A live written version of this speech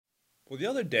Well, the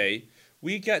other day,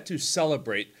 we got to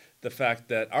celebrate the fact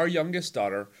that our youngest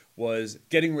daughter was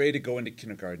getting ready to go into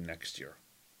kindergarten next year.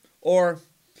 Or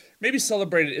maybe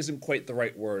celebrated isn't quite the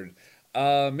right word.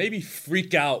 Maybe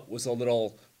freak out was a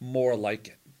little more like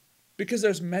it. Because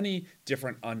there's many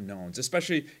different unknowns,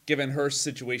 especially given her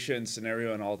situation,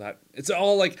 scenario, and all that. It's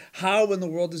all like, how in the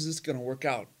world is this going to work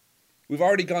out? We've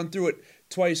already gone through it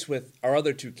twice with our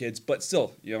other two kids, but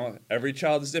still, every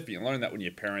child is different. You learn that when you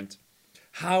parent.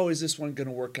 How is this one going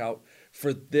to work out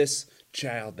for this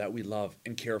child that we love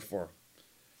and care for?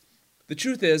 The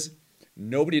truth is,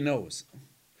 nobody knows.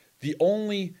 The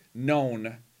only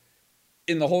known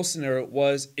in the whole scenario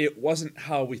was it wasn't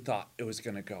how we thought it was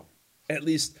going to go, at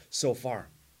least so far.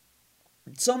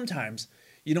 Sometimes,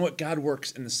 God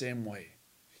works in the same way.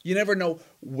 You never know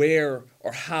where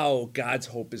or how God's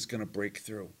hope is going to break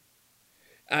through.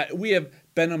 We have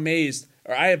been amazed,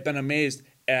 or I have been amazed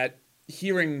at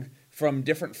hearing from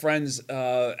different friends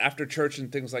after church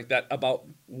and things like that about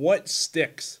what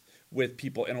sticks with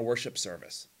people in a worship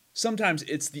service. Sometimes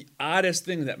it's the oddest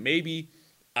thing that maybe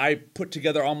I put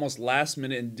together almost last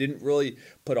minute and didn't really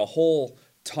put a whole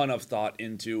ton of thought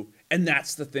into, and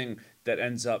that's the thing that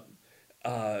ends up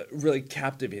really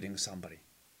captivating somebody.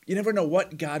 You never know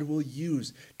what God will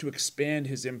use to expand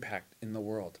his impact in the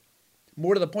world.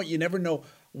 More to the point, you never know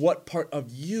what part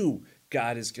of you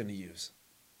God is going to use.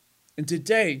 And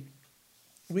today,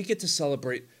 we get to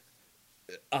celebrate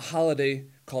a holiday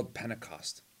called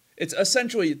Pentecost. It's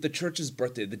essentially the church's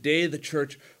birthday, the day the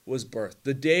church was birthed,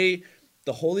 the day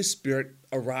the Holy Spirit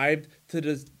arrived to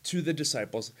the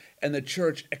disciples and the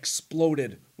church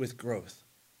exploded with growth.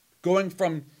 Going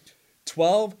from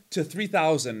 12 to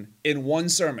 3,000 in one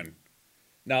sermon.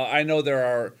 Now, I know there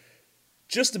are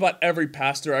just about every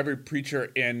pastor, every preacher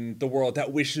in the world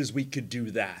that wishes we could do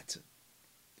that.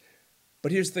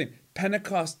 But here's the thing.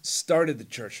 Pentecost started the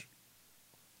church,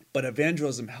 but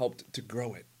evangelism helped to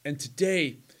grow it. And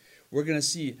today, we're going to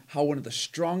see how one of the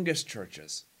strongest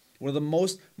churches, one of the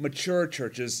most mature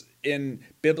churches in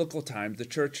biblical times, the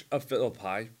church of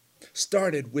Philippi,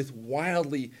 started with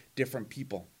wildly different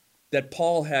people that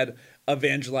Paul had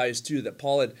evangelized to, that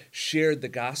Paul had shared the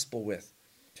gospel with.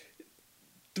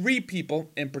 3 people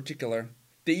in particular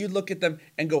that you look at them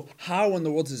and go, how in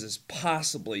the world is this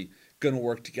possibly going to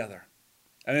work together?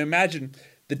 I mean, imagine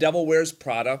The Devil Wears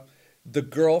Prada, the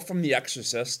girl from The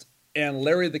Exorcist, and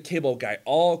Larry the Cable Guy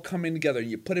all coming together. And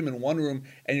you put them in one room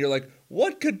and you're like,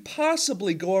 what could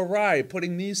possibly go awry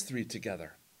putting these 3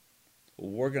 together? Well,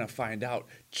 we're going to find out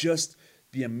just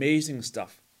the amazing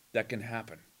stuff that can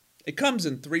happen. It comes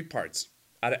in 3 parts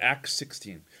out of Acts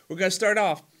 16. We're going to start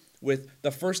off with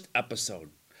the first episode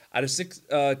out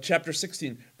of chapter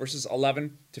 16, verses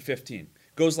 11 to 15. It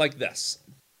goes like this.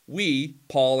 We,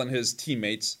 Paul and his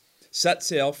teammates, set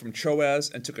sail from Troas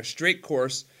and took a straight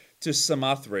course to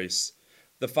Samothrace,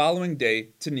 the following day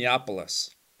to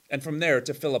Neapolis, and from there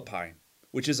to Philippi,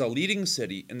 which is a leading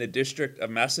city in the district of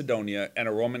Macedonia and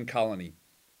a Roman colony.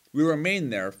 We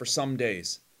remained there for some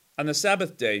days. On the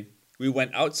Sabbath day, we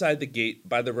went outside the gate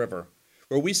by the river,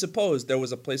 where we supposed there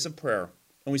was a place of prayer,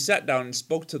 and we sat down and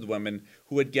spoke to the women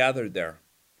who had gathered there.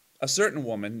 A certain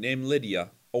woman named Lydia,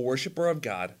 a worshiper of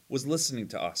God, was listening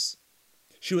to us.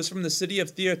 She was from the city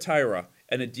of Thyatira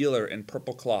and a dealer in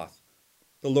purple cloth.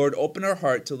 The Lord opened her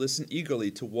heart to listen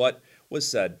eagerly to what was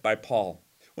said by Paul.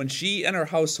 When she and her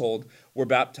household were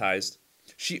baptized,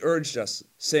 she urged us,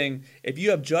 saying, if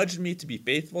you have judged me to be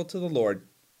faithful to the Lord,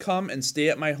 come and stay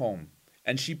at my home.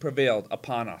 And she prevailed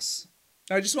upon us.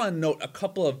 Now, I just want to note a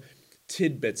couple of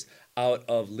tidbits out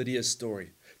of Lydia's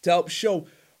story to help show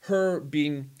her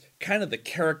being kind of the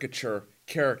caricature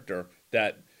character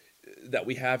that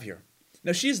we have here.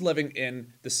 Now, she's living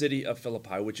in the city of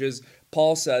Philippi, which is,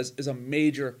 Paul says, is a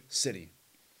major city.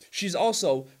 She's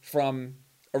also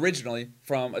originally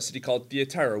from a city called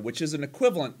Thyatira, which is an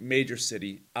equivalent major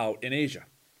city out in Asia.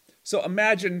 So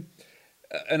imagine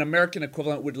an American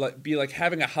equivalent would be like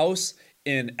having a house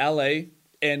in LA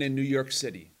and in New York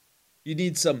City. You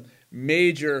need some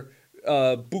major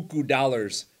buku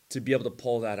dollars to be able to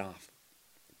pull that off.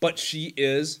 But she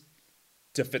is,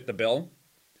 to fit the bill,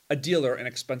 a dealer in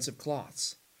expensive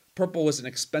cloths. Purple was an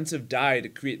expensive dye to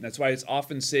create, and that's why it's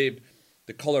often saved,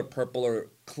 the color purple or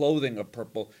clothing of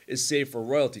purple is saved for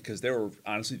royalty because they were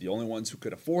honestly the only ones who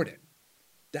could afford it.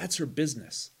 That's her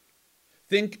business.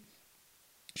 Think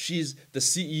she's the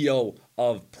CEO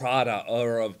of Prada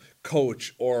or of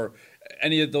Coach or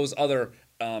any of those other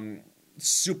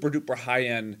super duper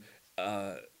high-end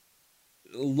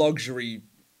luxury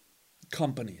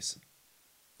companies.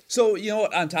 So,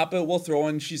 on top of it, we'll throw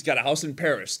in she's got a house in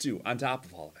Paris, too, on top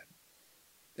of all of it.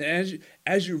 And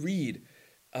as you read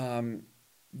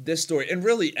this story, and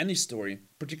really any story,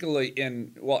 particularly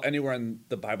anywhere in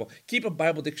the Bible, keep a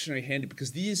Bible dictionary handy,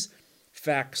 because these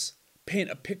facts paint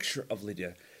a picture of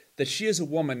Lydia, that she is a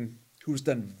woman who's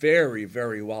done very,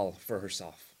 very well for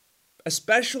herself,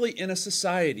 especially in a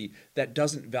society that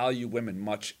doesn't value women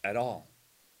much at all.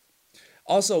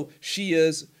 Also, she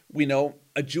is, we know,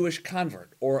 a Jewish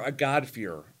convert, or a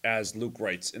God-fearer, as Luke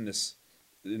writes in this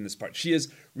part. She has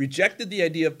rejected the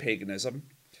idea of paganism.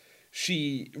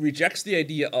 She rejects the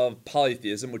idea of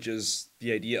polytheism, which is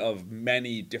the idea of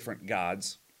many different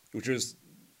gods, which was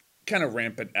kind of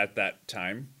rampant at that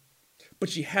time. But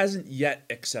she hasn't yet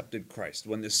accepted Christ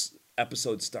when this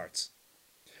episode starts.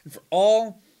 And for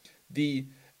all the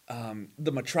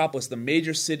metropolis, the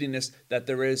major cityness that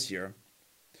there is here,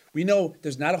 we know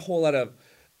there's not a whole lot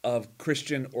of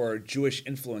Christian or Jewish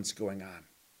influence going on.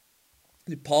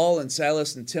 Paul and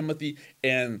Silas and Timothy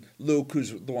and Luke,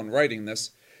 who's the one writing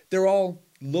this, they're all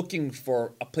looking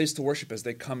for a place to worship as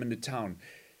they come into town.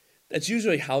 That's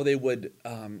usually how they would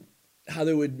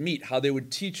meet, how they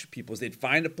would teach people. They'd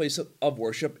find a place of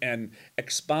worship and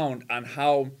expound on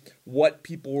what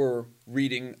people were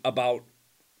reading about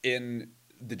in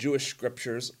the Jewish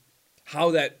scriptures,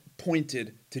 how that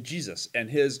pointed to Jesus and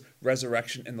his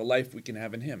resurrection and the life we can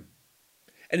have in him.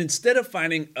 And instead of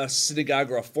finding a synagogue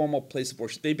or a formal place of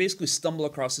worship, they basically stumble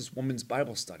across this woman's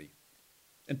Bible study.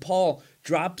 And Paul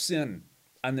drops in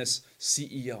on this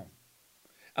CEO.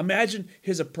 Imagine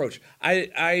his approach.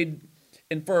 I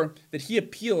infer that he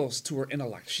appeals to her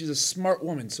intellect. She's a smart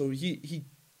woman, so he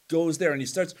goes there and he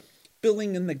starts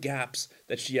filling in the gaps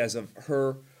that she has of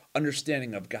her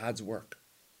understanding of God's work.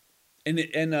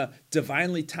 In a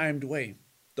divinely timed way,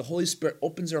 the Holy Spirit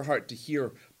opens her heart to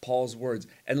hear Paul's words.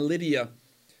 And Lydia,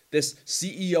 this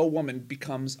CEO woman,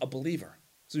 becomes a believer.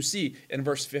 So you see in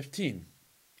verse 15,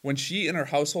 when she and her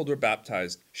household were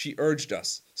baptized, she urged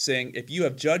us, saying, "If you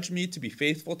have judged me to be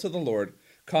faithful to the Lord,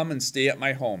 come and stay at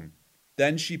my home."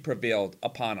 Then she prevailed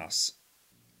upon us.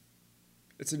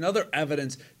 It's another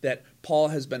evidence that Paul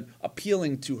has been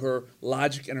appealing to her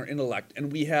logic and her intellect.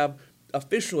 And we have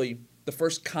officially the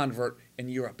first convert in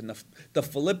Europe, in the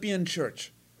Philippian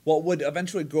church, what would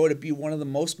eventually grow to be one of the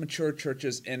most mature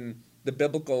churches in the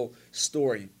biblical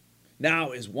story,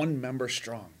 now is one member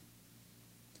strong.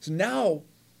 So now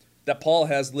that Paul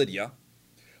has Lydia,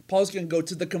 Paul's going to go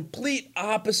to the complete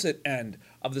opposite end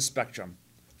of the spectrum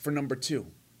for number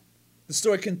 2. The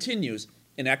story continues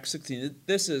in Acts 16.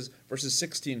 This is verses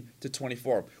 16 to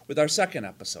 24 with our second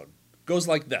episode. It goes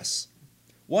like this.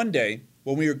 One day,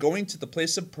 when we were going to the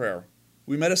place of prayer,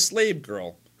 we met a slave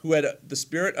girl who had the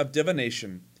spirit of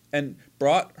divination and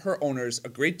brought her owners a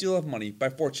great deal of money by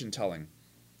fortune-telling.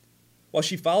 While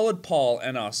she followed Paul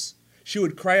and us, she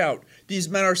would cry out, "These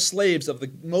men are slaves of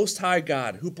the Most High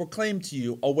God, who proclaim to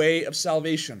you a way of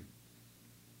salvation."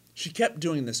 She kept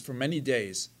doing this for many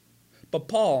days. But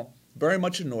Paul, very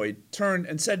much annoyed, turned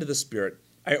and said to the spirit,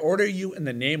 "I order you in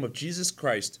the name of Jesus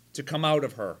Christ to come out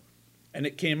of her." And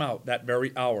it came out that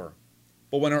very hour.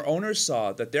 But when her owners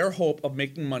saw that their hope of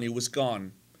making money was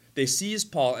gone, they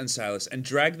seized Paul and Silas and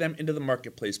dragged them into the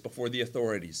marketplace before the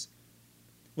authorities.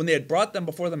 When they had brought them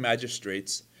before the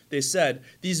magistrates, they said,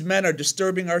 "These men are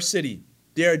disturbing our city.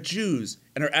 They are Jews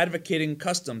and are advocating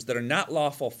customs that are not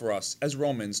lawful for us as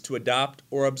Romans to adopt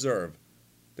or observe."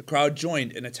 The crowd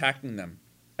joined in attacking them,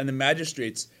 and the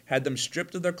magistrates had them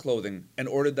stripped of their clothing and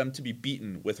ordered them to be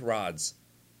beaten with rods.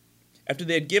 After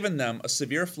they had given them a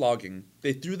severe flogging,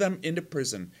 they threw them into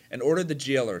prison and ordered the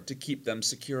jailer to keep them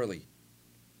securely.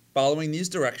 Following these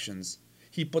directions,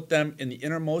 he put them in the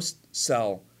innermost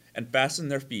cell and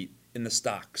fastened their feet in the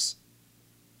stocks.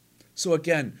 So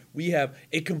again, we have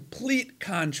a complete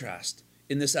contrast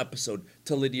in this episode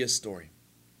to Lydia's story.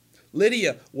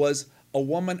 Lydia was a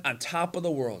woman on top of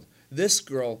the world. This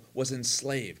girl was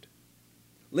enslaved.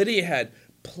 Lydia had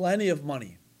plenty of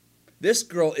money. This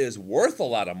girl is worth a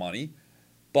lot of money,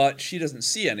 but she doesn't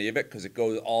see any of it because it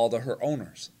goes all to her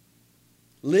owners.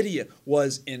 Lydia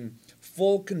was in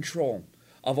full control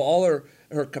of all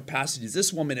her capacities.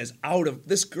 This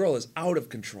girl is out of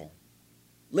control.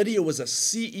 Lydia was a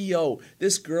CEO.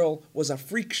 This girl was a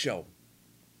freak show.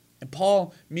 And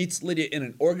Paul meets Lydia in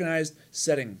an organized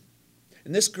setting.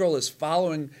 And this girl is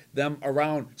following them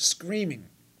around, screaming,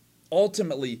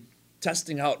 ultimately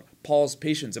testing out Paul's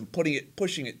patience and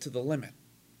pushing it to the limit.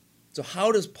 So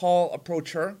how does Paul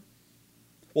approach her?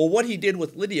 Well, what he did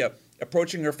with Lydia,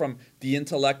 approaching her from the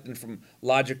intellect and from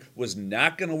logic, was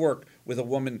not going to work with a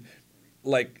woman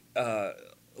like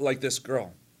this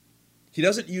girl. He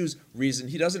doesn't use reason.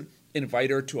 He doesn't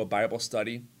invite her to a Bible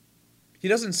study. He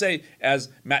doesn't say, as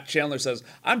Matt Chandler says,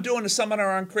 I'm doing a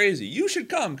seminar on crazy. You should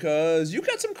come because you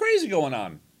got some crazy going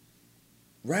on.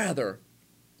 Rather,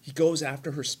 he goes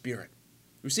after her spirit.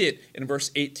 We see it in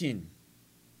verse 18.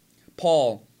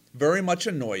 Paul, very much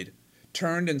annoyed,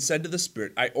 turned and said to the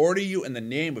spirit, I order you in the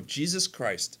name of Jesus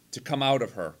Christ to come out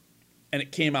of her. And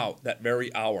it came out that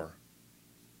very hour.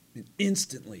 And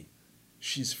instantly,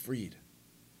 she's freed.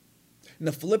 And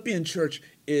the Philippian church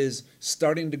is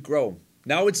starting to grow.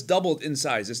 Now it's doubled in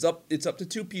size. It's up to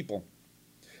 2 people.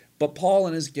 But Paul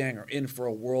and his gang are in for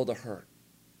a world of hurt.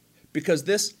 Because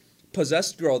this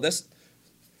possessed girl, this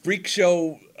freak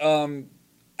show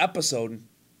episode,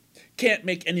 can't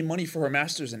make any money for her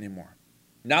masters anymore.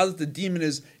 Now that the demon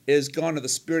is gone, or the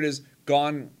spirit is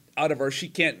gone out of her, she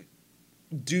can't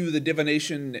do the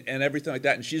divination and everything like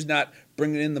that, and she's not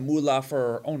bringing in the moolah for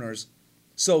her owners.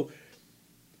 So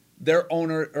their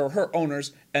owner, or her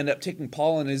owners, end up taking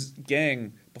Paul and his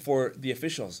gang before the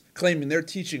officials, claiming they're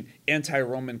teaching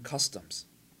anti-Roman customs.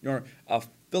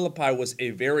 Philippi was a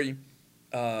very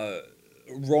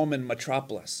Roman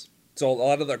metropolis, so a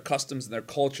lot of their customs and their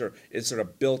culture is sort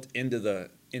of built into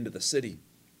the city.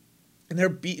 And they're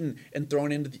beaten and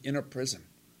thrown into the inner prison.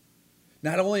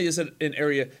 Not only is it an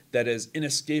area that is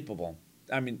inescapable,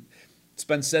 I mean, it's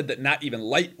been said that not even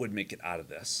light would make it out of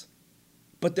this,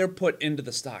 but they're put into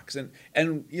the stocks.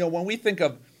 And when we think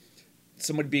of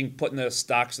somebody being put in the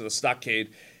stocks or the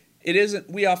stockade, it isn't,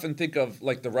 we often think of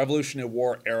like the Revolutionary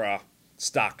War era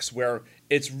stocks, where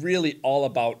it's really all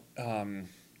about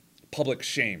public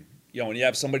shame. When you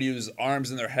have somebody whose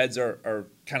arms and their heads are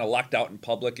kind of locked out in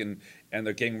public and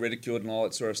they're getting ridiculed and all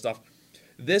that sort of stuff.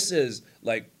 This is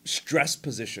like stress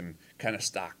position kind of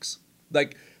stocks.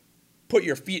 Like, put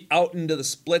your feet out into the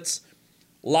splits,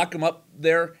 lock them up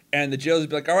there, and the jailers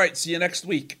be like, all right, see you next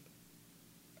week.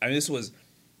 I mean, this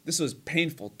was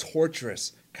painful,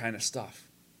 torturous kind of stuff.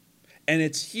 And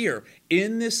it's here,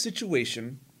 in this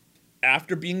situation,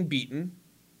 after being beaten,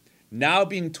 now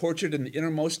being tortured in the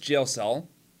innermost jail cell,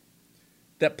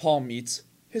 that Paul meets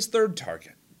his third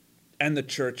target. And the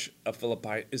church of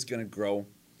Philippi is going to grow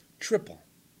triple.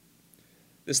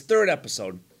 This third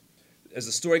episode, as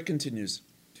the story continues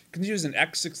in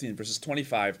Acts 16, verses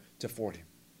 25 to 40.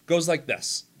 Goes like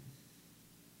this.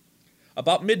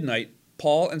 About midnight,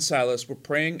 Paul and Silas were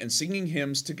praying and singing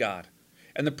hymns to God,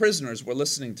 and the prisoners were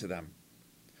listening to them.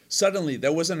 Suddenly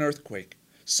there was an earthquake,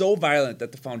 so violent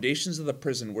that the foundations of the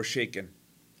prison were shaken,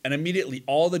 and immediately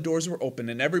all the doors were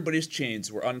opened and everybody's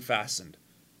chains were unfastened.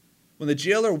 When the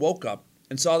jailer woke up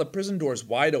and saw the prison doors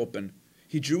wide open,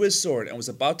 he drew his sword and was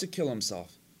about to kill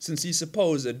himself, since he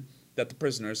supposed that the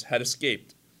prisoners had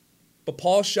escaped. But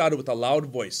Paul shouted with a loud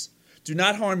voice, "Do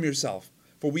not harm yourself,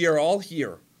 for we are all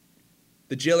here."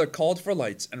 The jailer called for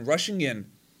lights, and rushing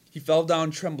in, he fell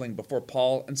down trembling before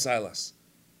Paul and Silas.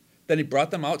 Then he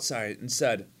brought them outside and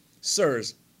said,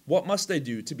 "Sirs, what must I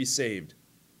do to be saved?"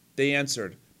 They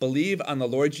answered, "Believe on the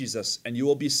Lord Jesus, and you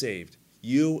will be saved,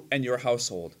 you and your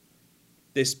household."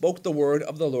 They spoke the word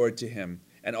of the Lord to him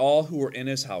and all who were in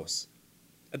his house.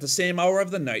 At the same hour of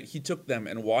the night he took them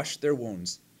and washed their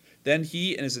wounds. Then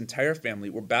he and his entire family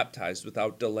were baptized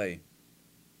without delay.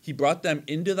 He brought them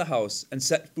into the house and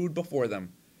set food before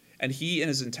them, and he and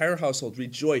his entire household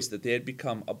rejoiced that they had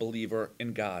become a believer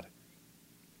in God.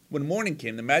 When morning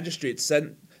came, the magistrates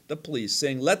sent the police,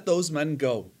 saying, "Let those men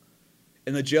go."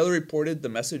 And the jailer reported the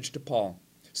message to Paul,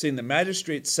 saying, "The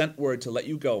magistrates sent word to let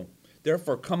you go.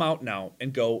 Therefore come out now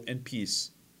and go in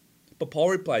peace." But Paul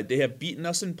replied, "They have beaten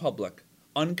us in public,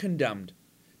 uncondemned,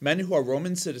 men who are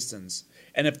Roman citizens,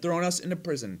 and have thrown us into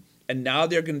prison, and now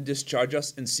they are going to discharge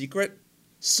us in secret?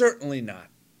 Certainly not.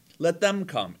 Let them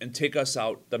come and take us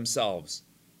out themselves."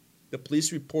 The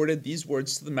police reported these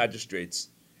words to the magistrates,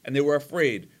 and they were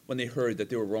afraid when they heard that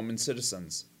they were Roman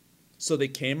citizens. So they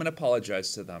came and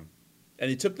apologized to them, and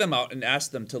he took them out and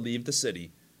asked them to leave the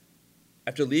city.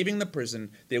 After leaving the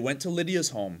prison, they went to Lydia's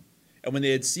home, and when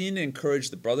they had seen and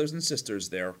encouraged the brothers and sisters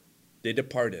there, they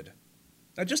departed.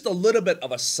 Now, just a little bit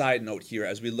of a side note here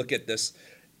as we look at this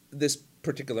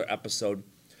particular episode.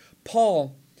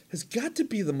 Paul has got to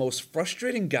be the most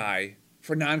frustrating guy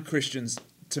for non-Christians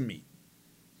to meet.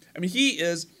 I mean, he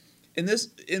is,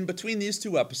 in between these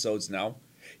two episodes now,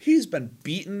 he's been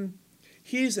beaten.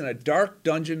 He's in a dark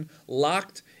dungeon,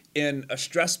 locked in a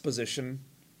stress position,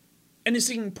 and he's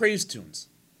singing praise tunes.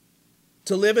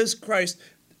 To live is Christ,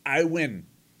 I win.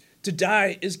 To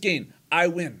die is gain, I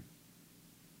win.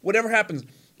 Whatever happens,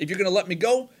 if you're going to let me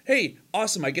go, hey,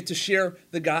 awesome, I get to share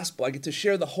the gospel. I get to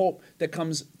share the hope that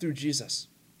comes through Jesus.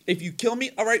 If you kill me,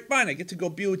 all right, fine, I get to go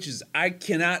be with Jesus. I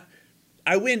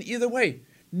win either way.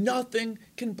 Nothing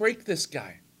can break this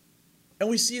guy. And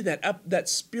we see that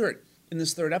spirit in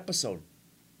this third episode.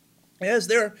 As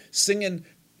they're singing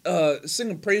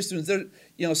praise tunes,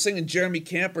 they're singing Jeremy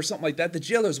Camp or something like that. The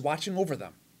jailer's watching over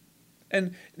them.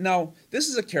 And now this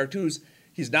is a character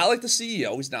he's not like the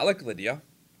CEO. He's not like Lydia.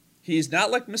 He's not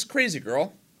like Miss Crazy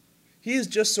Girl. He's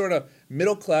just sort of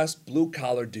middle-class,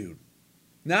 blue-collar dude.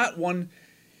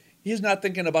 He's not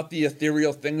thinking about the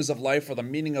ethereal things of life or the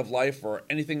meaning of life or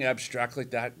anything abstract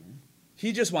like that.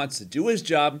 He just wants to do his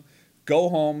job, go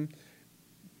home,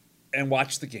 and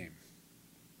watch the game.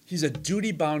 He's a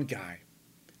duty-bound guy.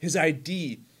 His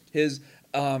ID, his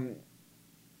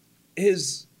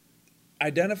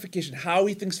identification, how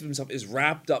he thinks of himself is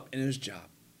wrapped up in his job.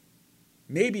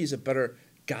 Maybe he's a better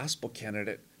gospel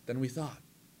candidate than we thought.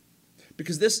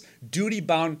 Because this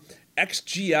duty-bound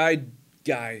ex-GI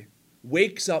guy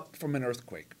wakes up from an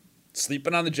earthquake.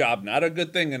 Sleeping on the job, not a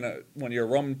good thing when you're a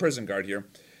Roman prison guard here.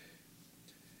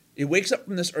 He wakes up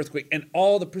from this earthquake and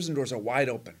all the prison doors are wide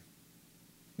open.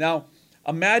 Now,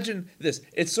 imagine this.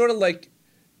 It's sort of like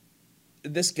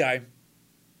this guy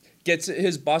gets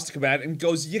his boss to come out and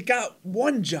goes, you got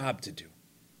one job to do.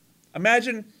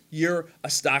 Imagine you're a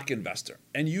stock investor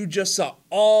and you just saw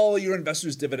all your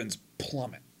investors' dividends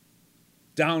plummet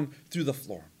down through the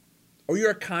floor. Or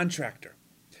you're a contractor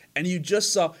and you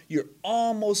just saw you're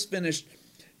almost finished.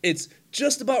 It's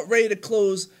just about ready to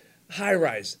close high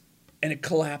rise and it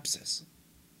collapses.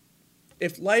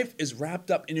 If life is wrapped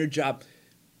up in your job,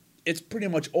 it's pretty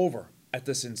much over at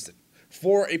this instant.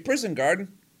 For a prison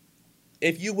guard,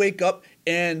 if you wake up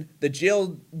and the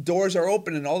jail doors are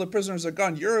open and all the prisoners are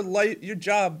gone, your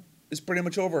job is pretty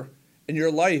much over and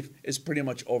your life is pretty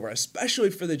much over,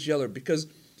 especially for the jailer, because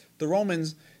the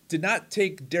Romans did not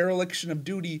take dereliction of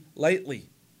duty lightly.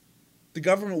 The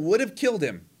government would have killed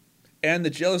him. And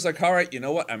the jailer's like, all right, you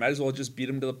know what? I might as well just beat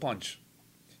him to the punch.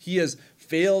 He has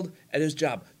failed at his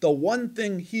job. The one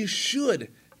thing he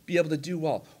should be able to do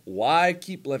well. Why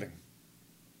keep living?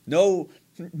 No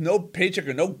paycheck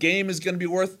or no game is going to be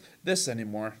worth this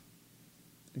anymore.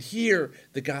 And here,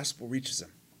 the gospel reaches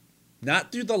him.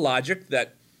 Not through the logic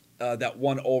that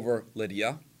won over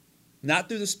Lydia, not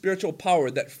through the spiritual power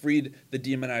that freed the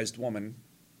demonized woman,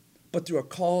 but through a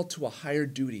call to a higher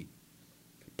duty.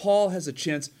 Paul has a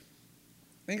chance.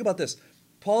 Think about this.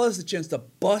 Paul has the chance to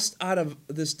bust out of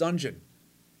this dungeon.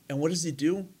 And what does he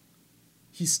do?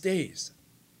 He stays.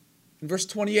 In verse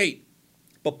 28,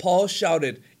 but Paul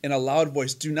shouted in a loud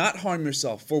voice, do not harm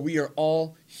yourself, for we are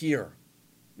all here.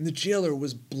 And the jailer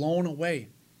was blown away.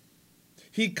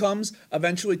 He comes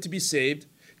eventually to be saved,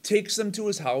 takes them to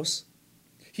his house.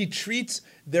 He treats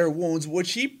their wounds,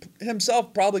 which he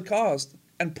himself probably caused,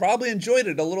 and probably enjoyed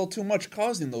it a little too much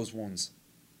causing those wounds.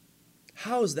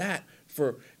 How is that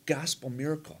for gospel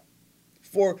miracle?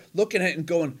 For looking at it and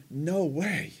going, no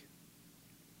way.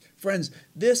 Friends,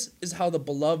 this is how the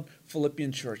beloved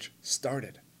Philippian church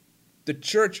started. The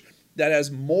church that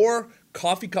has more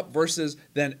coffee cup verses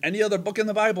than any other book in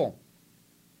the Bible.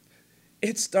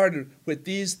 It started with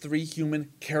these three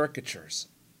human caricatures.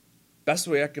 Best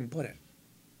way I can put it.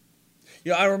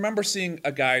 I remember seeing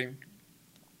a guy,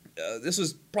 this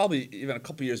was probably even a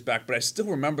couple years back, but I still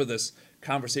remember this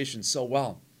conversation so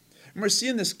well. I remember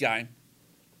seeing this guy,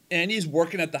 and he's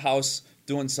working at the house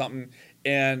doing something,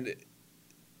 and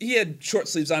he had short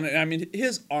sleeves on it. And I mean,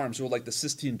 his arms were like the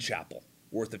Sistine Chapel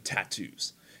worth of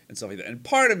tattoos and stuff like that. And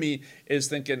part of me is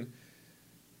thinking,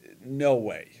 no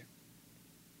way.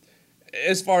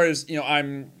 As far as,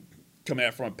 I'm coming at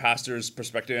it from a pastor's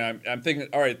perspective, I'm thinking,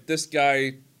 all right, this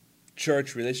guy,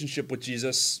 church, relationship with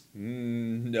Jesus,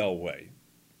 no way.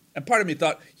 And part of me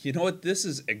thought, you know what, this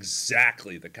is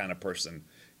exactly the kind of person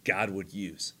God would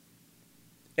use.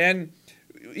 And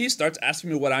he starts asking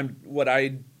me what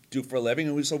I do for a living,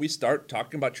 and so we start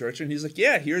talking about church, and he's like,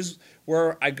 yeah, here's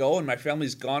where I go, and my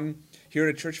family's gone here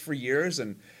to church for years,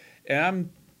 and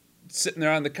I'm sitting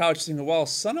there on the couch thinking, well,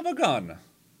 son of a gun.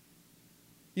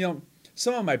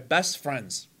 Some of my best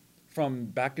friends from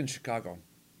back in Chicago,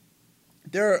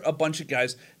 there are a bunch of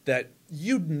guys that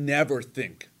you'd never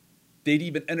think they'd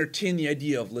even entertain the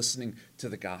idea of listening to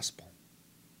the gospel.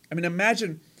 I mean,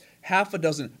 imagine half a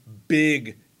dozen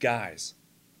big guys.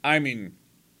 I mean,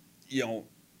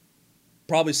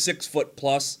 probably 6 foot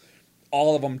plus,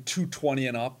 all of them 220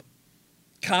 and up,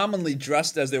 commonly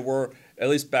dressed as they were, at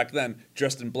least back then,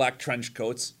 dressed in black trench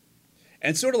coats.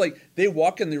 And sort of like they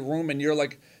walk in the room and you're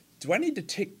like, do I need to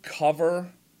take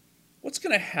cover? What's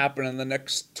going to happen in the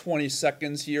next 20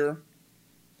 seconds here?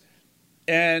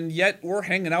 And yet we're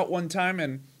hanging out one time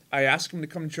and I asked them to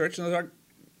come to church and they're like,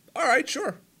 all right,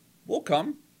 sure, we'll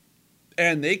come.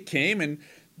 And they came and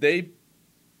they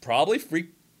probably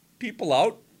freaked people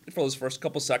out. for those first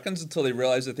couple seconds until they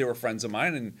realized that they were friends of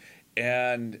mine,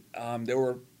 and they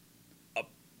were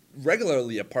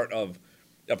regularly a part of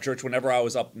church whenever I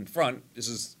was up in front. This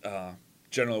is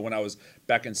generally when I was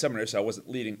back in seminary, so I wasn't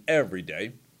leading every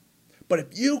day. But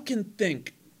if you can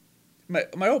think,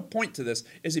 my whole point to this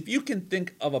is if you can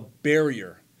think of a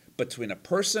barrier between a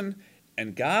person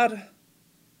and God,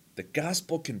 the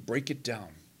gospel can break it down.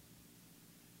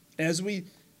 As we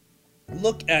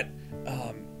look at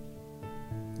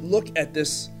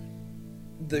this,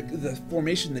 the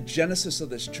formation, the genesis of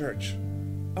this church,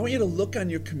 I want you to look on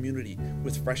your community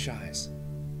with fresh eyes.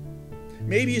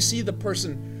 Maybe you see the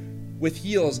person with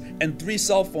heels and 3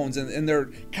 cell phones, and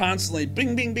they're constantly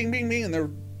bing, bing, bing, bing, bing, and they're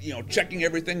checking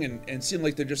everything and seem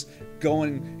like they're just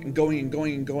going and going and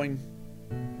going and going.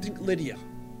 Think Lydia.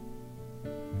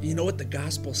 You know what? The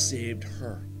gospel saved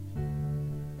her.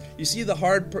 You see the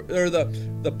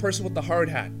the person with the hard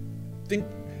hat. Think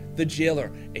the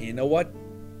jailer, and you know what?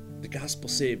 The gospel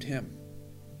saved him.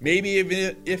 Maybe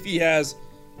if he has,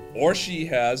 or she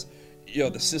has,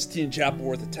 the Sistine Chapel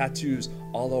worth of tattoos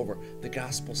all over, the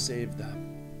gospel saved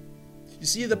them. You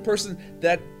see the person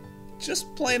that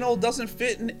just plain old doesn't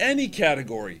fit in any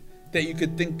category that you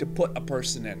could think to put a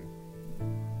person in.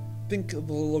 Think of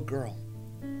the little girl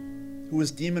who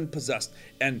was demon possessed,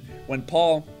 and when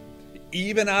Paul,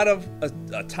 even out of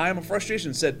a time of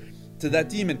frustration, said to that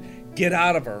demon, "Get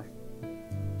out of her,"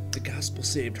 the gospel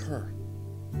saved her.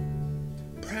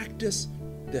 Practice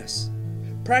this.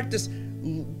 Practice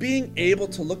being able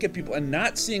to look at people and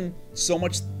not seeing so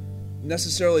much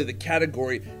necessarily the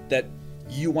category that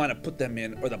you want to put them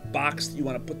in or the box that you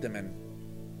want to put them in.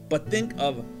 But think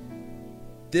of,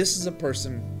 this is a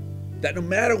person that no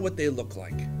matter what they look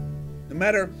like, no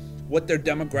matter what their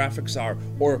demographics are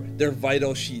or their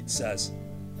vital sheet says,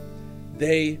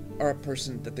 they are a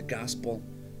person that the gospel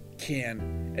can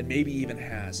and maybe even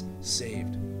has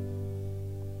saved.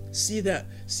 See the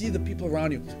people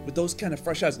around you with those kind of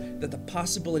fresh eyes, that the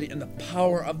possibility and the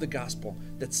power of the gospel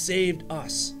that saved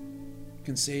us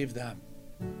can save them.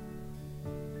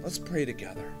 Let's pray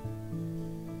together.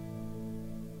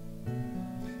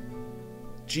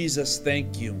 Jesus,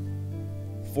 thank you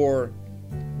for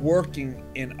working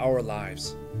in our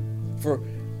lives, for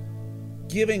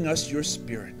giving us your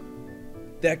Spirit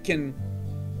that can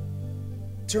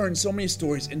turn so many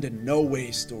stories into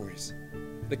no-way stories.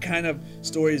 The kind of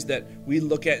stories that we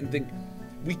look at and think,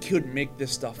 we couldn't make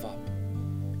this stuff up.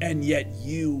 And yet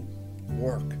you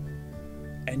work.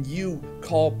 And you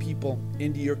call people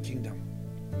into your kingdom,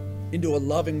 into a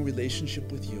loving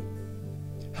relationship with you.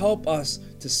 Help us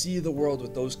to see the world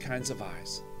with those kinds of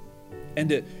eyes,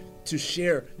 and to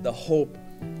share the hope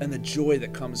and the joy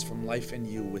that comes from life in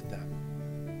you with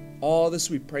them. All this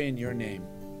we pray in your name.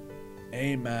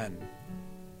 Amen.